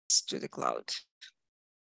to the cloud.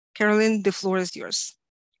 Caroline, the floor is yours.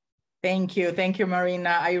 Thank you. Thank you,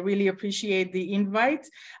 Marina. I really appreciate the invite.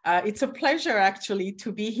 It's a pleasure actually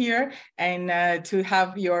to be here and to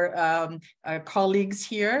have your colleagues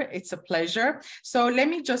here. It's a pleasure. So let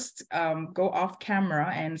me just go off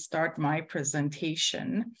camera and start my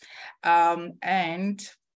presentation.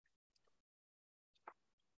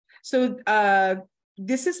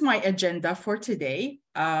 This is my agenda for today.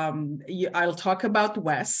 I'll talk about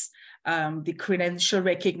WES, the credential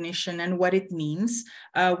recognition and what it means,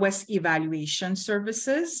 WES evaluation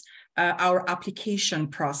services, our application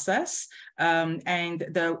process, and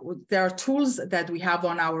there are tools that we have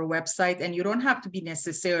on our website, and you don't have to be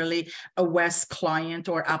necessarily a WES client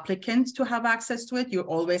or applicant to have access to it. You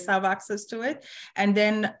always have access to it. And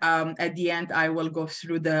then at the end, I will go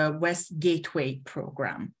through the WES Gateway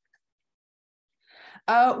program.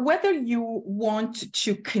 Whether you want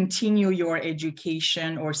to continue your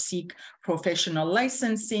education or seek professional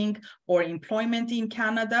licensing or employment in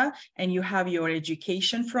Canada, and you have your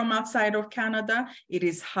education from outside of Canada, it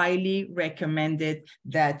is highly recommended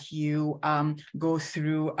that you go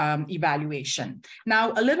through evaluation.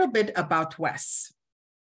 Now, a little bit about WES.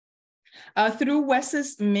 Through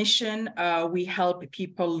WES's mission, we help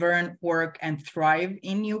people learn, work, and thrive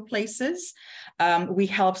in new places. We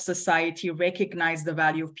help society recognize the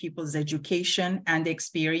value of people's education and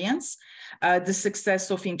experience. The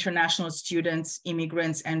success of international students,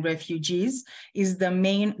 immigrants, and refugees is the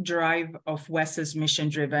main drive of WES's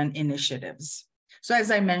mission-driven initiatives. So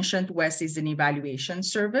as I mentioned, WES is an evaluation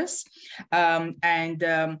service,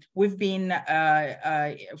 and we've been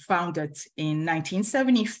founded in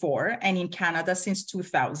 1974 and in Canada since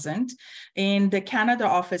 2000. In the Canada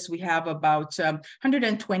office, we have about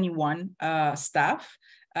 121 staff.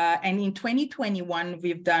 And in 2021,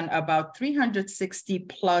 we've done about 360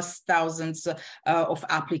 plus thousands of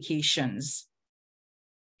applications.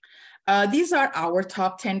 These are our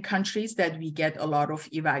top 10 countries that we get a lot of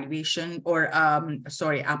evaluation or,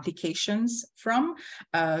 applications from.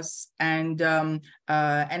 And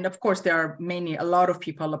of course, there are a lot of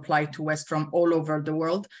people apply to WES from all over the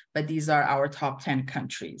world, but these are our top 10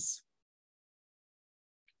 countries.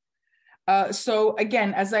 So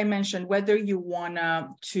again, as I mentioned, whether you want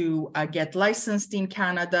to get licensed in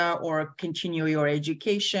Canada or continue your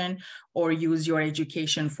education or use your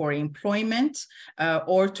education for employment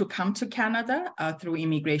or to come to Canada through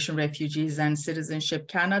Immigration, Refugees, and Citizenship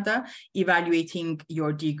Canada, evaluating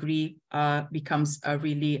your degree becomes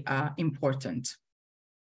really important.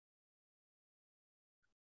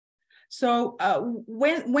 So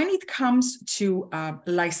when it comes to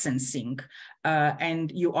licensing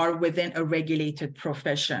and you are within a regulated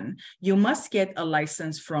profession, you must get a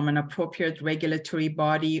license from an appropriate regulatory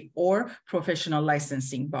body or professional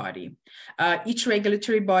licensing body. Each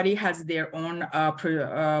regulatory body has their own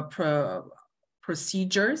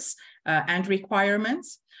procedures and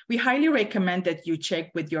requirements. We highly recommend that you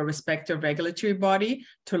check with your respective regulatory body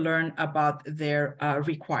to learn about their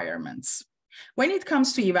requirements. When it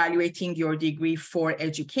comes to evaluating your degree for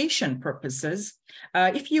education purposes,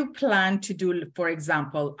 if you plan to do, for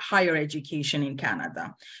example, higher education in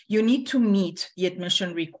Canada, you need to meet the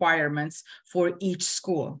admission requirements for each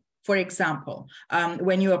school. For example,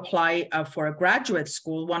 when you apply for a graduate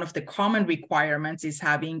school, one of the common requirements is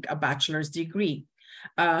having a bachelor's degree.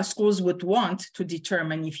 Schools would want to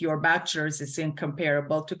determine if your bachelor's is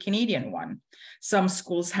incomparable to Canadian one. Some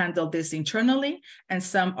schools handle this internally, and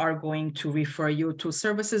some are going to refer you to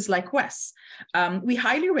services like WES. We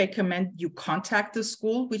highly recommend you contact the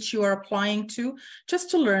school which you are applying to just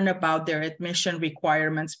to learn about their admission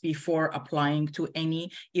requirements before applying to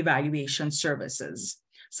any evaluation services.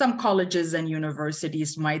 Some colleges and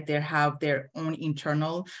universities might have their own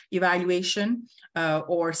internal evaluation,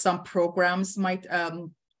 or some programs might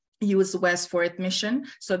use WES for admission.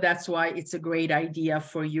 So that's why it's a great idea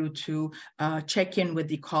for you to check in with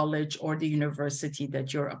the college or the university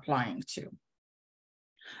that you're applying to.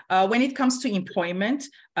 When it comes to employment,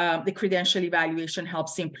 the credential evaluation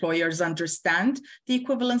helps employers understand the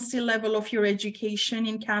equivalency level of your education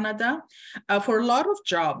in Canada. For a lot of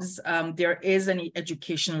jobs, there is an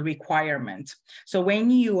educational requirement. So when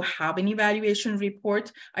you have an evaluation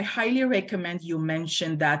report, I highly recommend you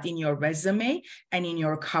mention that in your resume and in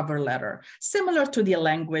your cover letter, similar to the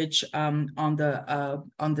language on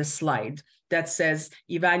the slide that says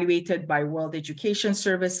evaluated by World Education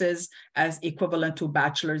Services as equivalent to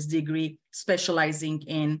bachelor's degree, specializing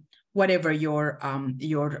in whatever your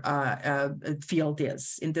field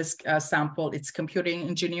is. In this sample, it's computing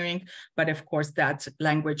engineering, but of course that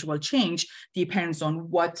language will change, depends on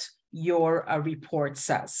what your report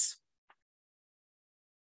says.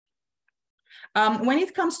 When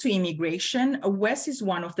it comes to immigration, WES is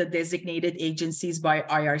one of the designated agencies by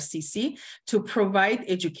IRCC to provide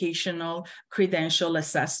educational credential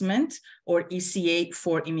assessment, or ECA,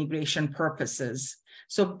 for immigration purposes.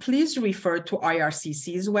 So please refer to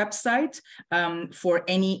IRCC's website for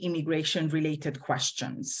any immigration-related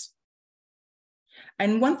questions.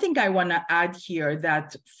 And one thing I want to add here,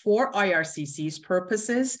 that for IRCC's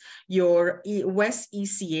purposes, your WES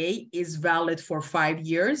ECA is valid for 5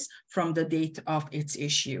 years from the date of its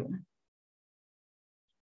issue.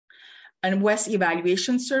 And WES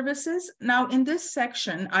evaluation services. Now, in this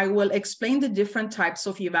section, I will explain the different types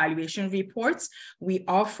of evaluation reports we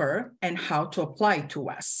offer and how to apply to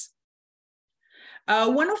WES.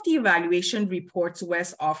 One of the evaluation reports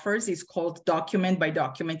WES offers is called document by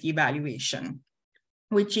document evaluation,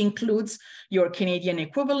 which includes your Canadian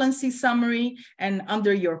equivalency summary, and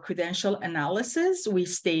under your credential analysis, we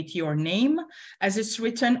state your name as it's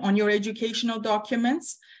written on your educational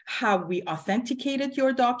documents, how we authenticated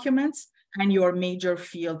your documents, and your major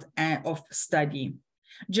field of study.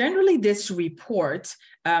 Generally, this report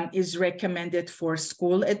is recommended for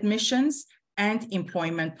school admissions and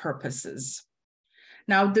employment purposes.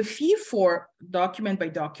 Now, the fee for document by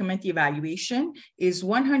document evaluation is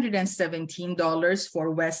 $117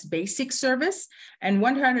 for WES basic service and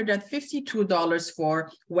 $152 for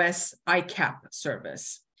WES ICAP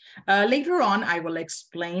service. Later on, I will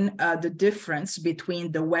explain the difference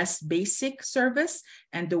between the WES basic service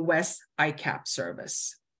and the WES ICAP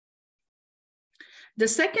service. The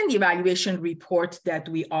second evaluation report that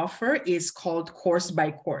we offer is called course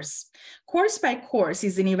by course. Course by course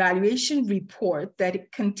is an evaluation report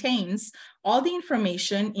that contains all the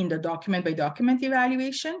information in the document by document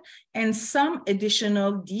evaluation and some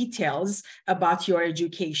additional details about your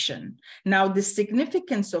education. Now, the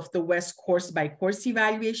significance of the WES course by course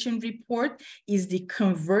evaluation report is the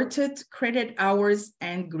converted credit hours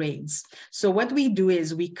and grades. So what we do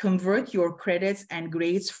is we convert your credits and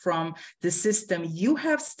grades from the system you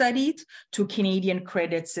have studied to Canadian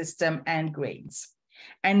credit system and grades.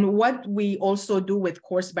 And what we also do with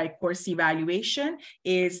course by course evaluation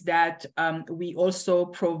is that we also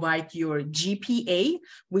provide your GPA,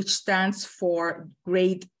 which stands for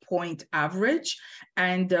grade point average,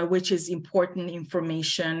 and which is important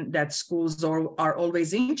information that schools are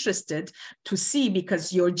always interested to see,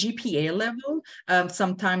 because your GPA level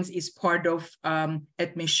sometimes is part of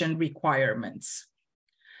admission requirements.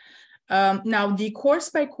 Now, the course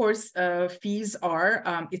by course fees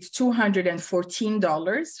are, it's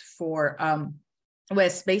 $214 for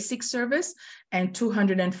WES basic service and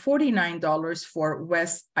 $249 for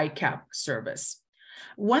WES ICAP service.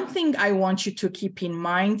 One thing I want you to keep in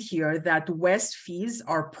mind here, that WES fees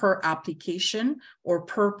are per application or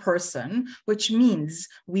per person, which means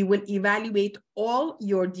we will evaluate all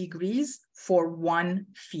your degrees for one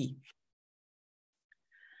fee.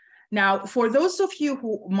 Now, for those of you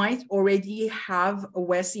who might already have a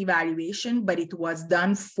WES evaluation, but it was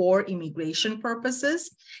done for immigration purposes,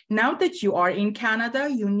 now that you are in Canada,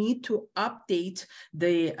 you need to update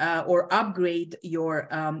or upgrade your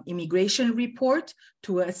immigration report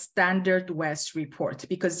to a standard WES report,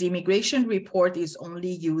 because the immigration report is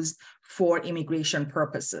only used for immigration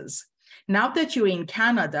purposes. Now that you're in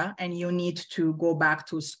Canada and you need to go back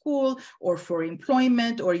to school or for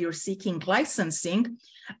employment, or you're seeking licensing,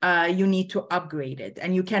 you need to upgrade it.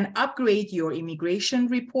 And you can upgrade your immigration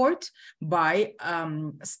report by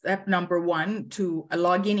step number 1, to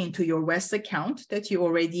log into your WES account that you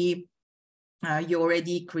already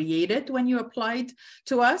created when you applied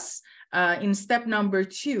to us. In step number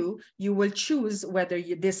 2, you will choose whether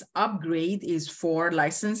this upgrade is for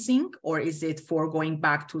licensing, or is it for going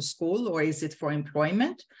back to school, or is it for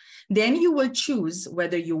employment. Then you will choose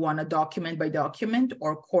whether you want a document by document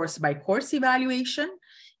or course by course evaluation.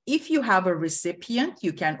 If you have a recipient,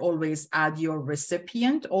 you can always add your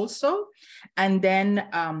recipient also. And then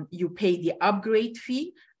you pay the upgrade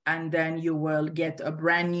fee, and then you will get a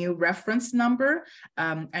brand new reference number,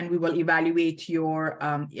 and we will evaluate your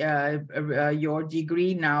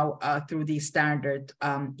degree now through the standard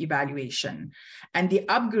evaluation. And the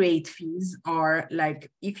upgrade fees are like,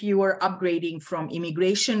 if you are upgrading from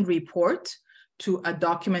immigration report to a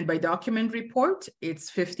document by document report, it's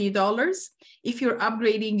 $50. If you're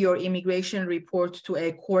upgrading your immigration report to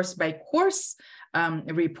a course by course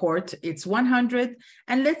report, it's $100.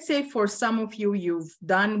 And let's say for some of you, you've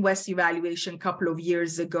done WES evaluation a couple of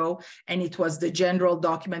years ago, and it was the general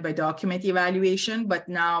document by document evaluation, but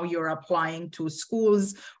now you're applying to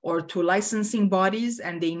schools or to licensing bodies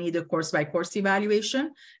and they need a course by course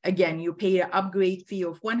evaluation. Again, you pay an upgrade fee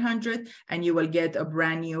of $100 and you will get a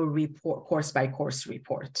brand new report, course by course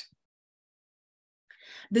report.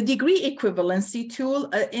 The degree equivalency tool,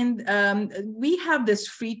 we have this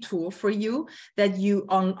free tool for you that you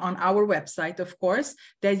on our website, of course,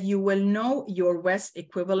 that you will know your WES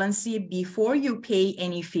equivalency before you pay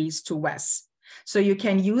any fees to WES. So you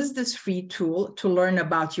can use this free tool to learn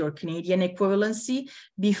about your Canadian equivalency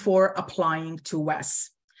before applying to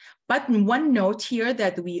WES. But one note here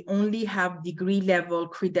that we only have degree level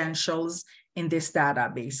credentials in this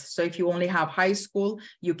database. So if you only have high school,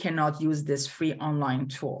 you cannot use this free online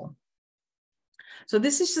tool. So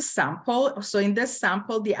this is a sample. So in this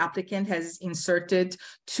sample, the applicant has inserted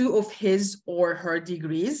 2 of his or her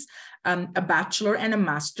degrees, a bachelor and a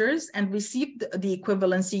master's, and received the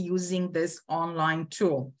equivalency using this online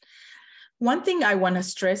tool. One thing I want to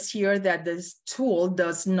stress here that this tool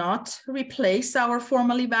does not replace our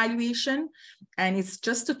formal evaluation, and it's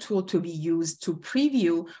just a tool to be used to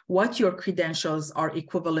preview what your credentials are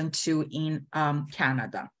equivalent to in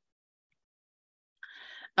Canada.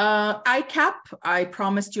 ICAP, I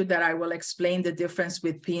promised you that I will explain the difference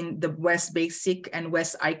between the WES Basic and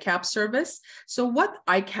WES ICAP service. So what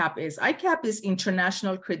ICAP is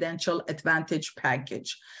International Credential Advantage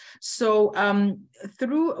Package. So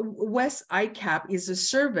through WES ICAP is a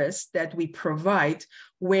service that we provide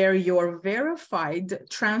where your verified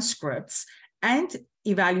transcripts and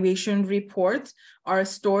evaluation reports are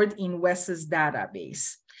stored in WES's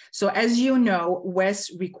database. So as you know,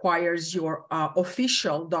 WES requires your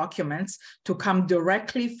official documents to come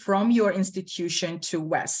directly from your institution to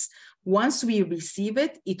WES. Once we receive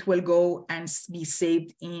it, it will go and be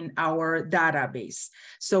saved in our database.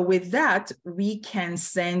 So with that, we can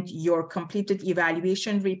send your completed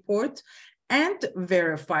evaluation report and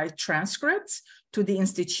verified transcripts to the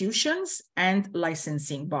institutions and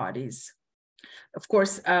licensing bodies. Of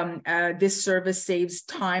course, this service saves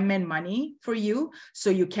time and money for you, so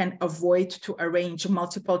you can avoid to arrange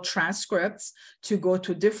multiple transcripts to go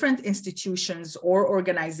to different institutions or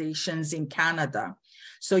organizations in Canada.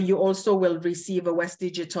 So you also will receive a WES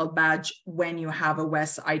Digital Badge when you have a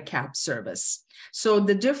WES ICAP service. So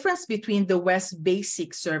the difference between the WES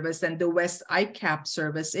Basic service and the WES ICAP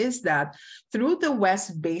service is that through the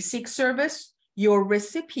WES Basic service, your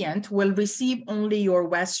recipient will receive only your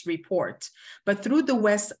WES report. But through the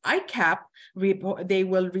WES ICAP report, they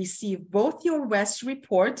will receive both your WES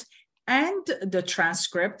report and the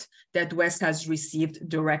transcript that WES has received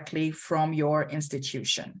directly from your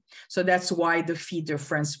institution. So that's why the fee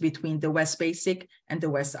difference between the WES Basic and the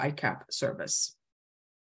WES ICAP service.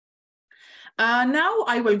 Now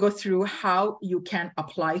I will go through how you can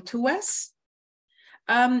apply to WES.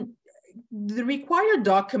 The required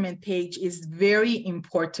document page is very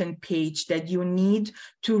important page that you need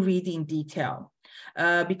to read in detail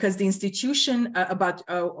because the institution about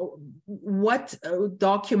what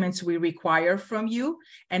documents we require from you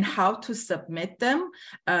and how to submit them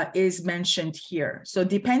is mentioned here. So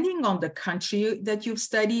depending on the country that you've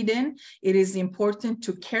studied in, it is important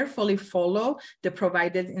to carefully follow the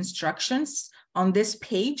provided instructions on this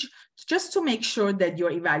page just to make sure that your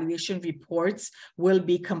evaluation reports will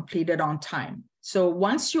be completed on time. So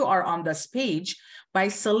once you are on this page, by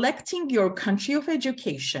selecting your country of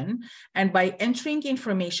education and by entering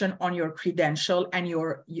information on your credential and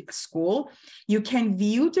your school, you can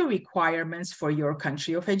view the requirements for your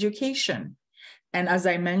country of education. And as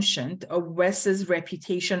I mentioned, WES's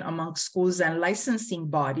reputation among schools and licensing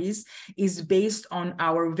bodies is based on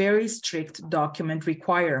our very strict document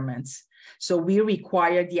requirements. So we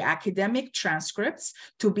require the academic transcripts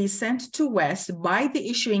to be sent to WES by the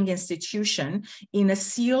issuing institution in a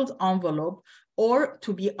sealed envelope or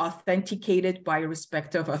to be authenticated by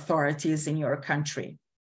respective authorities in your country.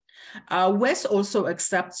 WES also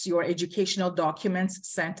accepts your educational documents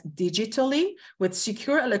sent digitally with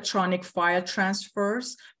secure electronic file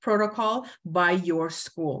transfers protocol by your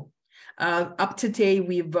school. Up to date,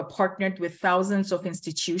 we've partnered with thousands of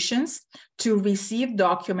institutions to receive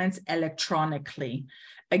documents electronically.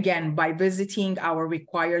 Again, by visiting our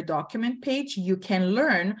required document page, you can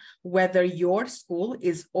learn whether your school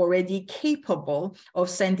is already capable of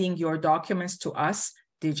sending your documents to us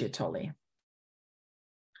digitally.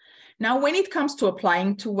 Now, when it comes to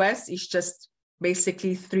applying to WES, it's just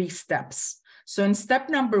basically 3 steps. So in step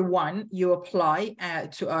number 1, you apply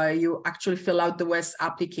you actually fill out the WES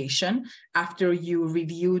application after you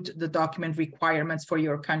reviewed the document requirements for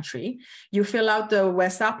your country. You fill out the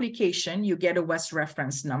WES application, you get a WES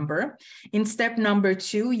reference number. In step number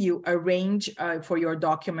 2, you arrange for your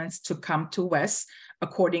documents to come to WES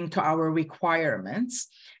according to our requirements.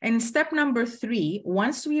 And step number 3,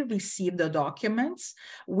 once we receive the documents,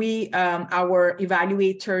 our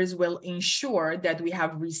evaluators will ensure that we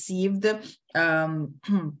have received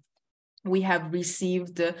we have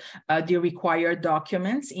received the required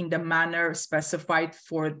documents in the manner specified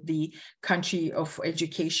for the country of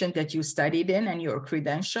education that you studied in and your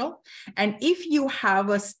credential. And if you have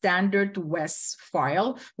a standard WES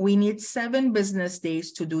file, we need 7 business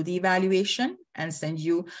days to do the evaluation and send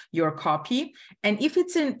you your copy. And if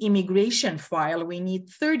it's an immigration file, we need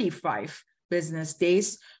 35 business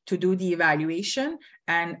days to do the evaluation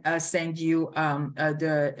and send you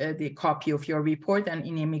the copy of your report. And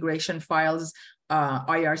in immigration files,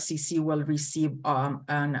 IRCC will receive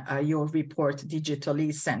your report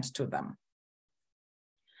digitally sent to them.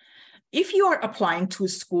 If you are applying to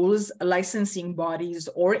schools, licensing bodies,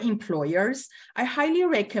 or employers, I highly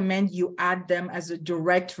recommend you add them as a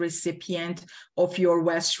direct recipient of your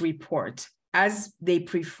WES report, as they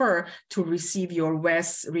prefer to receive your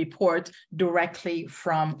WES report directly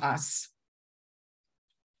from us.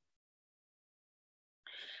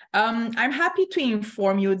 I'm happy to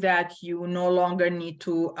inform you that you no longer need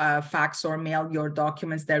to fax or mail your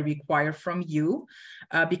documents that require from you,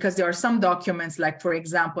 because there are some documents, like, for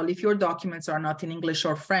example, if your documents are not in English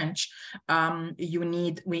or French, you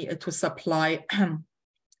need to supply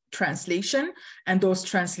translation, and those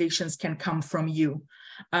translations can come from you.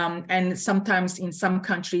 And sometimes in some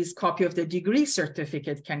countries, copy of the degree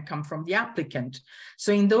certificate can come from the applicant.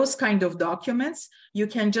 So in those kind of documents, you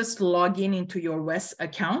can just log into your WES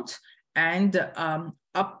account and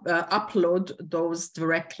upload those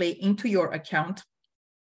directly into your account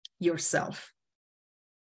yourself.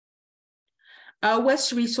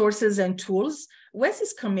 WES resources and tools. WES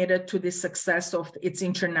is committed to the success of its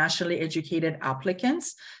internationally educated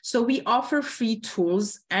applicants. So we offer free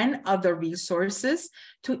tools and other resources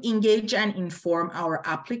to engage and inform our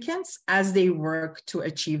applicants as they work to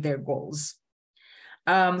achieve their goals.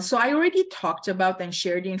 So I already talked about and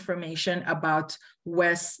shared information about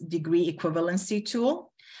WES degree equivalency tool.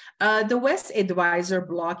 The WES Advisor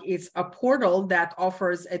blog is a portal that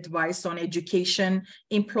offers advice on education,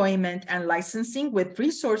 employment, and licensing with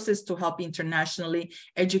resources to help internationally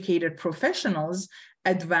educated professionals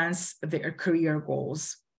advance their career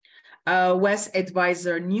goals. WES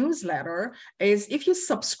Advisor newsletter is, if you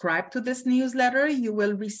subscribe to this newsletter, you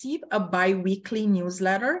will receive a bi-weekly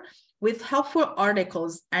newsletter with helpful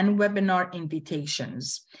articles and webinar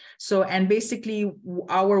invitations. So, and basically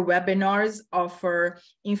our webinars offer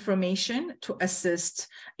information to assist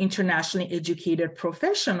internationally educated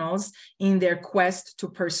professionals in their quest to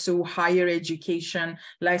pursue higher education,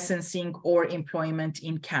 licensing, or employment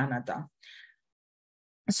in Canada.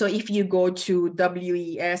 So if you go to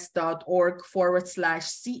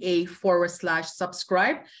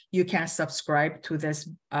wes.org/ca/subscribe, you can subscribe to this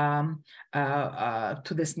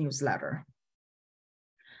newsletter.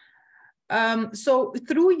 So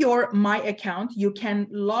through your My account, you can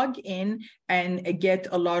log in and get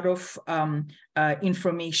a lot of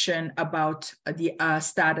information about the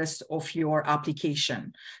status of your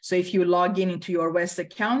application. So if you log into your WES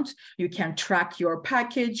account, you can track your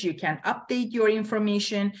package, you can update your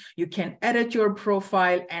information, you can edit your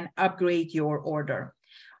profile and upgrade your order.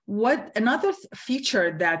 Another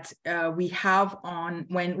feature that we have on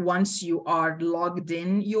once you are logged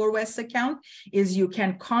in your WES account is you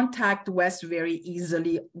can contact WES very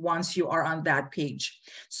easily once you are on that page.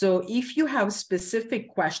 So if you have specific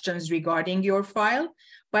questions regarding your file,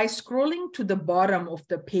 by scrolling to the bottom of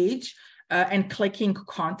the page and clicking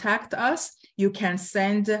Contact Us, you can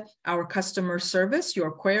send our customer service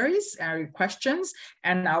your queries and your questions,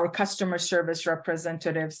 and our customer service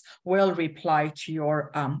representatives will reply to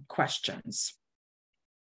your questions.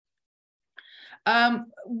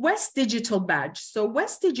 WES Digital Badge. So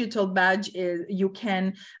WES Digital Badge is, you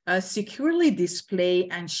can securely display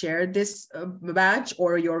and share this badge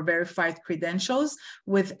or your verified credentials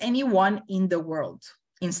with anyone in the world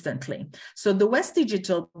instantly. So the WES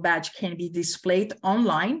Digital Badge can be displayed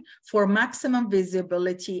online for maximum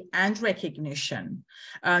visibility and recognition.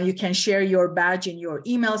 You can share your badge in your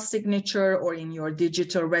email signature or in your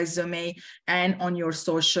digital resume and on your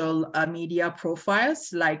social media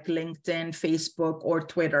profiles like LinkedIn, Facebook, or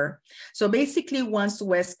Twitter. So basically, once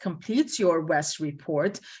WES completes your WES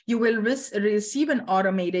report, you will receive an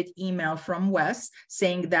automated email from WES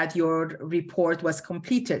saying that your report was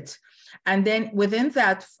completed. And then within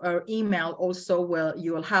that email also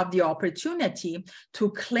you will have the opportunity to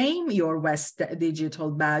claim your WES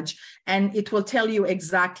Digital Badge, and it will tell you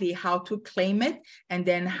exactly how to claim it and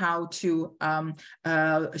then how to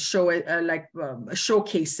show it,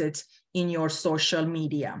 showcase it in your social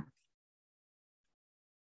media.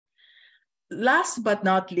 Last but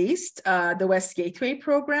not least, the WES Gateway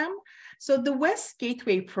program. So the WES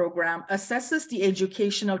Gateway program assesses the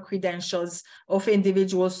educational credentials of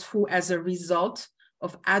individuals who, as a result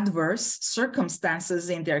of adverse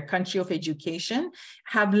circumstances in their country of education,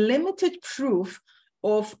 have limited proof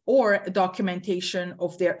of or documentation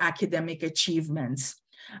of their academic achievements.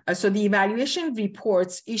 So the evaluation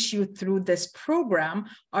reports issued through this program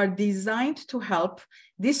are designed to help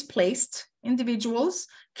displaced individuals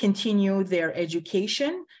continue their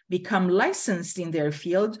education, become licensed in their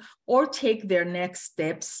field, or take their next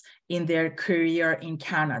steps in their career in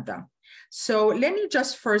Canada. So let me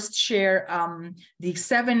just first share the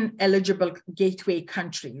 7 eligible gateway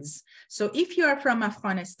countries. So if you are from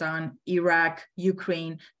Afghanistan, Iraq,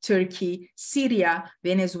 Ukraine, Turkey, Syria,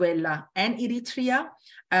 Venezuela, and Eritrea,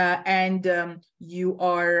 and you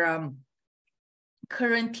are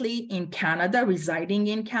currently in Canada, residing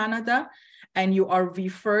in Canada, and you are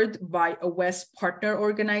referred by a WES partner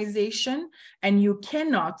organization, and you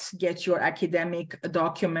cannot get your academic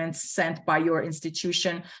documents sent by your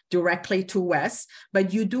institution directly to WES,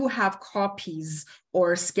 but you do have copies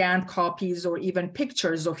or scanned copies or even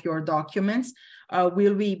pictures of your documents,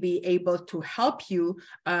 will we be able to help you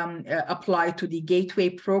apply to the Gateway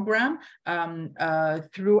program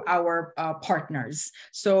through our partners.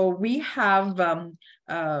 So we have,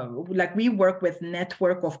 we work with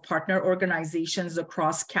network of partner organizations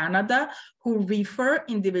across Canada who refer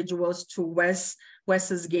individuals to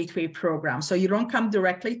WES's Gateway program. So you don't come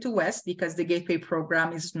directly to WES because the Gateway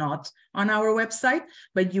program is not on our website,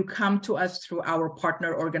 but you come to us through our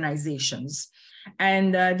partner organizations.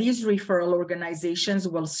 And these referral organizations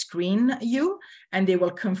will screen you and they will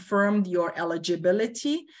confirm your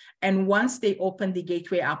eligibility. And once they open the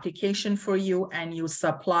Gateway application for you and you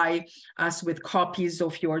supply us with copies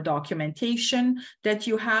of your documentation that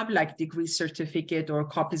you have, like degree certificate or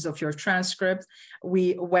copies of your transcripts,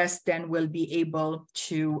 WES then will be able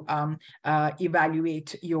to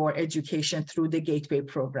evaluate your education through the Gateway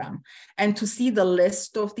program. And to see the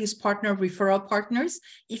list of these partner referral partners,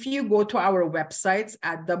 if you go to our websites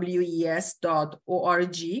at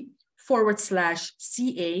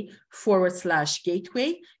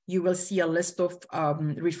WES.org/CA/gateway, you will see a list of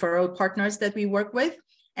referral partners that we work with.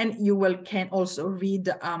 And you can also read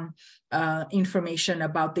information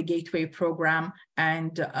about the Gateway program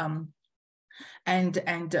and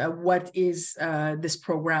what is this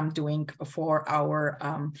program doing for our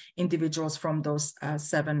individuals from those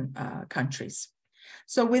 7 countries.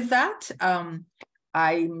 So with that,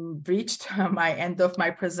 I reached my end of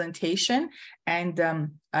my presentation, and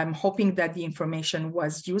I'm hoping that the information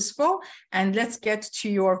was useful. And let's get to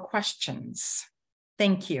your questions.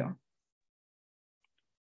 Thank you.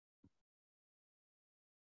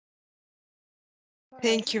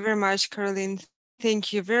 Thank you very much, Caroline.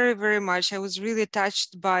 Thank you very, very much. I was really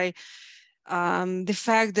touched by the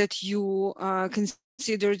fact that you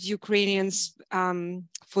considered Ukrainians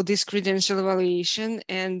for this credential evaluation,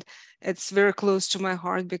 and it's very close to my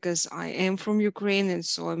heart because I am from Ukraine, and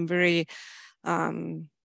so I'm very,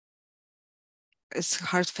 it's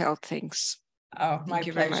heartfelt. Thanks. Oh, my Thank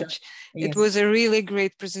you pleasure. very much. Yes. It was a really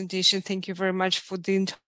great presentation. Thank you very much for the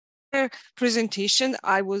entire presentation.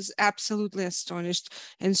 I was absolutely astonished,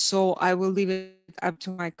 and so I will leave it up to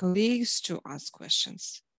my colleagues to ask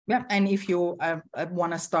questions. Yeah, and if you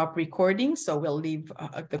want to stop recording, so we'll leave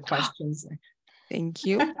the questions. Thank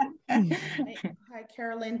you. Hi,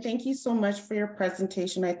 Caroline. Thank you so much for your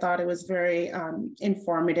presentation. I thought it was very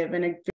informative and